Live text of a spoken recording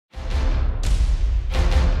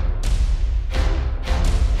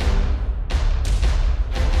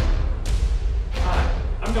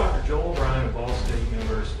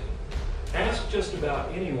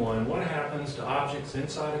anyone what happens to objects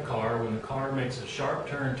inside a car when the car makes a sharp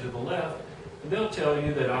turn to the left, and they'll tell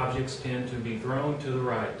you that objects tend to be thrown to the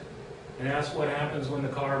right. And ask what happens when the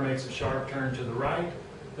car makes a sharp turn to the right,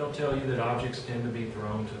 they'll tell you that objects tend to be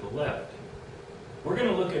thrown to the left. We're going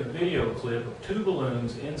to look at a video clip of two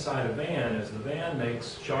balloons inside a van as the van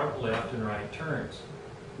makes sharp left and right turns.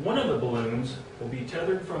 One of the balloons will be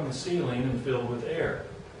tethered from the ceiling and filled with air.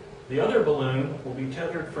 The other balloon will be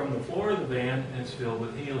tethered from the floor of the van and is filled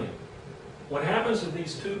with helium. What happens to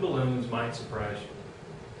these two balloons might surprise you.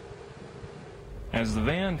 As the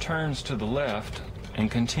van turns to the left and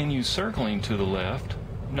continues circling to the left,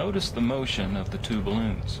 notice the motion of the two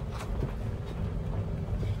balloons.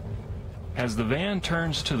 As the van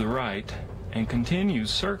turns to the right and continues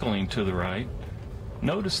circling to the right,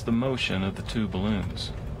 notice the motion of the two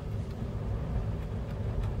balloons.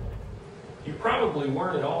 You probably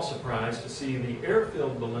weren't at all surprised to see the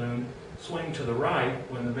air-filled balloon swing to the right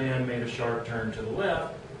when the van made a sharp turn to the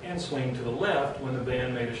left, and swing to the left when the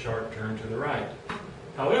van made a sharp turn to the right.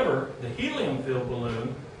 However, the helium-filled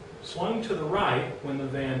balloon swung to the right when the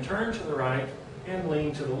van turned to the right, and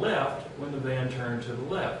leaned to the left when the van turned to the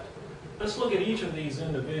left. Let's look at each of these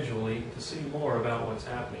individually to see more about what's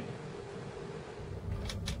happening.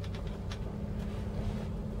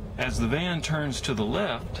 As the van turns to the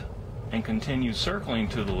left and continues circling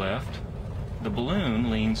to the left, the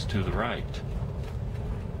balloon leans to the right.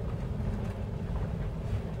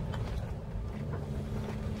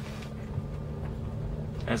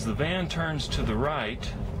 As the van turns to the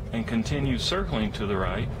right and continues circling to the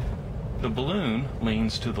right, the balloon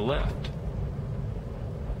leans to the left.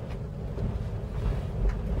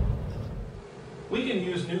 We can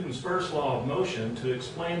use Newton's first law of motion to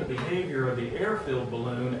explain the behavior of the air-filled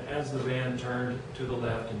balloon as the van turned to the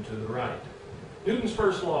left and to the right. Newton's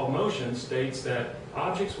first law of motion states that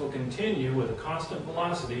objects will continue with a constant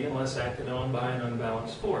velocity unless acted on by an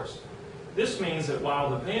unbalanced force. This means that while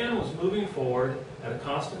the van was moving forward at a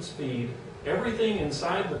constant speed, everything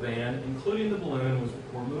inside the van, including the balloon,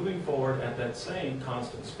 were moving forward at that same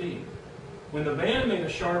constant speed. When the van made a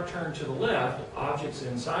sharp turn to the left, objects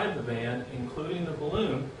inside the van, including the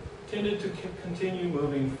balloon, tended to continue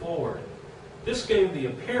moving forward. This gave the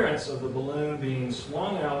appearance of the balloon being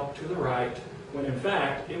swung out to the right, when in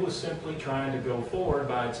fact it was simply trying to go forward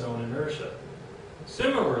by its own inertia.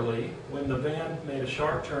 Similarly, when the van made a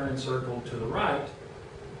sharp turn and circled to the right,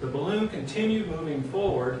 the balloon continued moving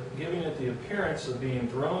forward, giving it the appearance of being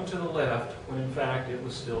thrown to the left, when in fact it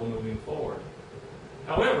was still moving forward.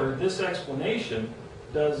 However, this explanation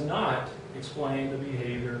does not explain the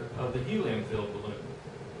behavior of the helium-filled balloon.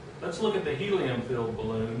 Let's look at the helium-filled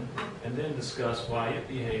balloon and then discuss why it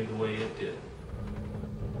behaved the way it did.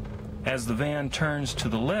 As the van turns to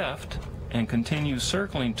the left and continues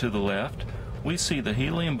circling to the left, we see the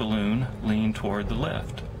helium balloon lean toward the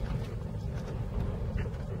left.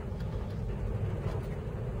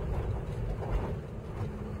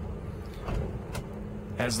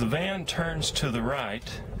 As the van turns to the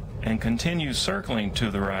right and continues circling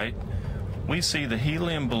to the right, we see the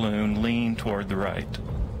helium balloon lean toward the right.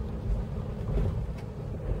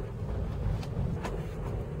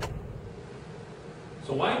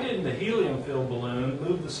 So why didn't the helium-filled balloon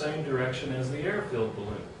move the same direction as the air-filled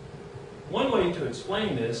balloon? One way to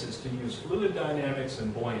explain this is to use fluid dynamics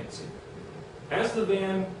and buoyancy. As the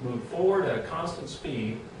van moved forward at a constant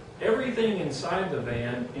speed, everything inside the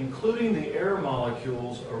van, including the air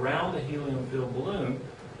molecules around the helium-filled balloon,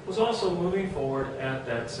 was also moving forward at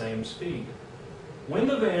that same speed. When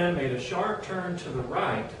the van made a sharp turn to the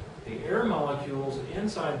right, the air molecules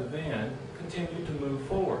inside the van continued to move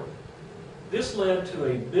forward. This led to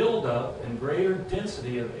a buildup and greater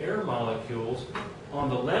density of air molecules on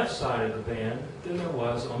the left side of the van than there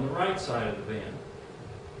was on the right side of the van.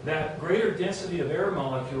 That greater density of air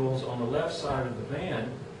molecules on the left side of the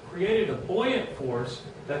van created a buoyant force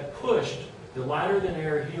that pushed the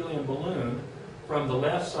lighter-than-air helium balloon from the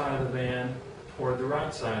left side of the van toward the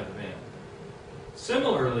right side of the van.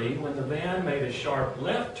 Similarly, when the van made a sharp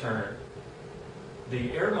left turn,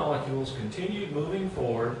 the air molecules continued moving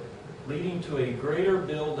forward, leading to a greater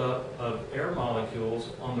buildup of air molecules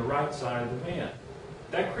on the right side of the van.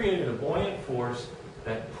 That created a buoyant force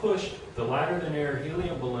that pushed the lighter-than-air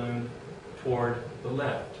helium balloon toward the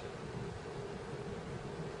left.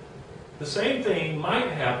 The same thing might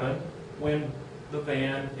happen when the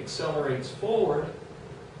van accelerates forward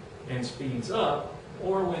and speeds up,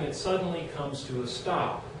 or when it suddenly comes to a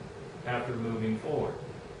stop after moving forward.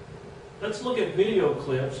 Let's look at video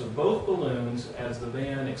clips of both balloons as the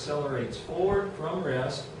van accelerates forward from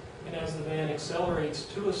rest and as the van accelerates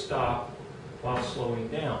to a stop while slowing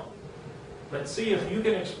down. Let's see if you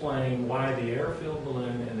can explain why the air-filled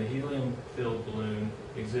balloon and the helium-filled balloon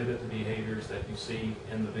exhibit the behaviors that you see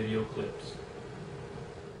in the video clips.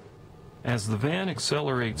 As the van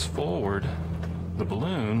accelerates forward, the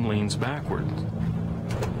balloon leans backward.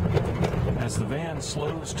 As the van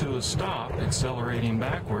slows to a stop, accelerating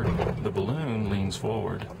backward, the balloon leans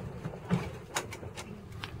forward.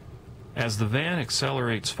 As the van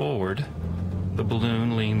accelerates forward, the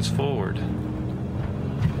balloon leans forward.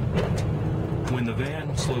 When the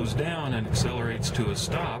van slows down and accelerates to a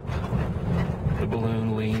stop, the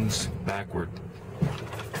balloon leans backward.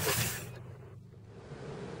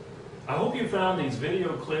 I hope you found these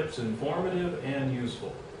video clips informative and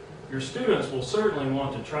useful. Your students will certainly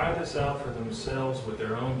want to try this out for themselves with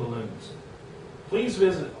their own balloons. Please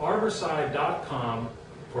visit arborside.com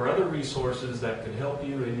for other resources that could help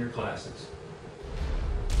you in your classes.